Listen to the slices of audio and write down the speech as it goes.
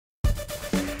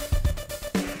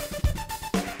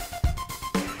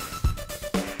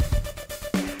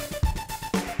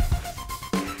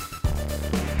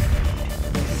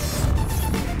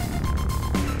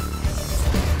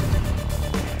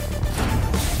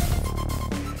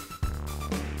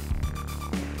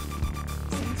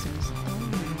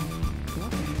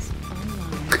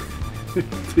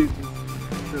Dude,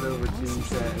 sit over team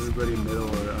chat, everybody middle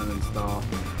or uninstall.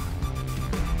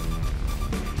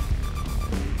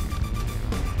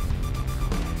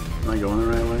 Am I going the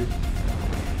right way?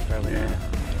 Probably Yeah.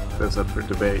 not. That's up for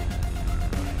debate.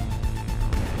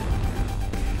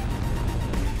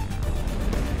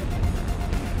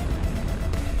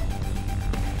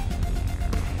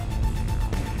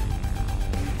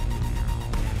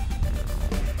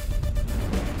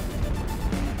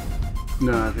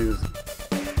 No, I think it's...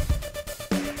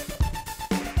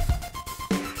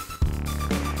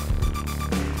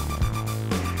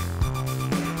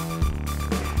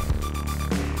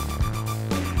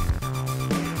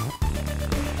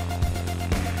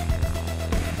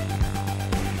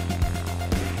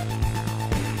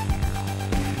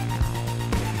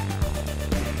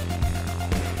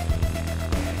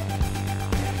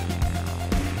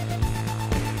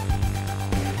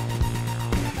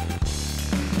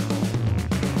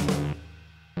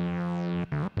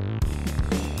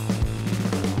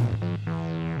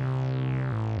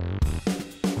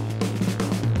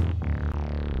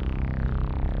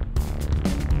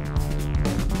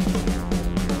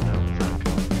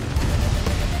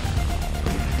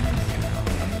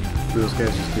 Those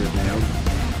guys just get nailed.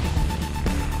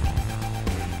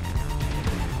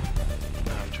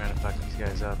 I'm trying to fuck these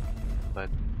guys up, but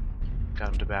got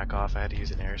them to back off. I had to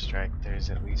use an airstrike. There's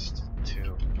at least 2.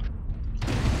 New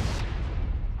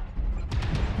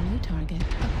target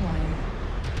acquired.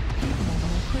 Level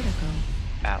critical.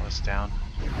 Atlas down.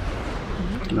 New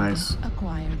target Nice.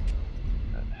 acquired.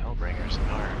 That Hellbringer's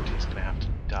armed. He's gonna have to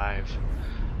dive.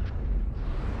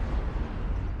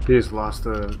 He just lost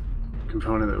a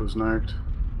component that was narked.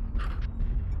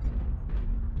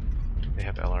 They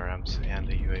have LRMs and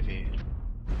a UAV.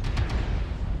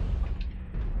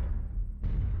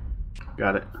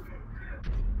 Got it.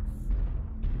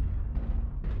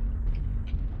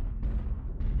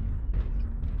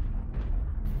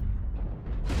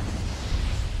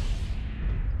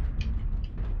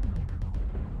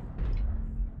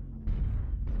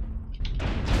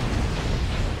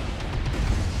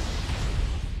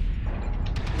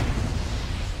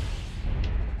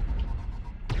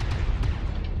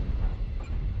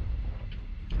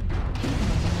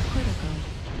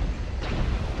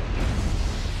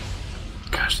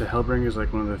 Gosh, the Hellbringer is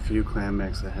like one of the few clan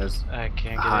mechs that has I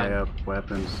can't get high in. up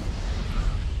weapons.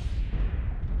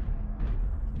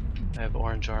 I have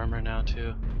orange armor now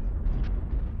too.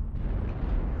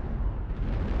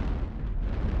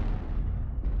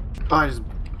 Oh, I just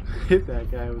hit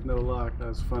that guy with no lock. That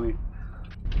was funny.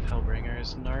 Hellbringer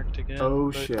is narked again.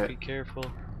 Oh, but shit. Be careful.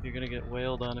 You're gonna get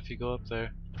wailed on if you go up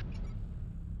there.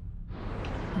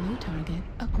 New target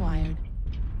acquired.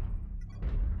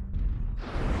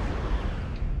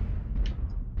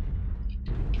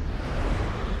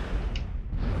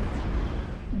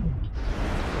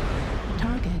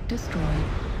 Target destroyed.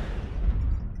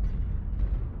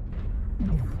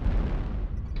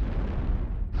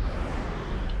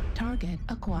 Target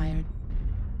acquired.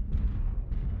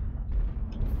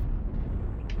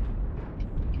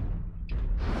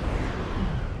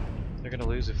 They're gonna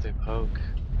lose if they poke.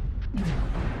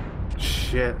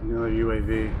 Shit, another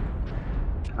UAV.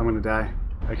 I'm gonna die.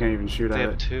 I can't even shoot They at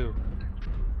have it. 2.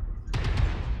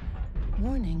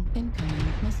 Warning, incoming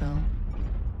missile.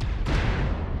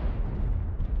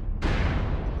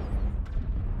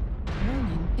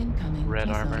 Warning, incoming Red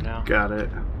missile. armor now. Got it.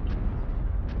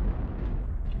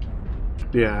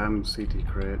 Yeah, I'm CT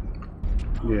crit.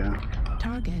 Yeah.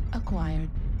 Target acquired.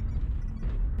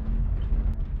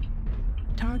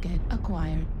 Target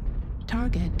acquired.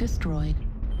 Target destroyed.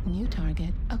 New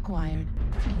target acquired.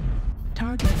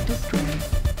 Target destroyed.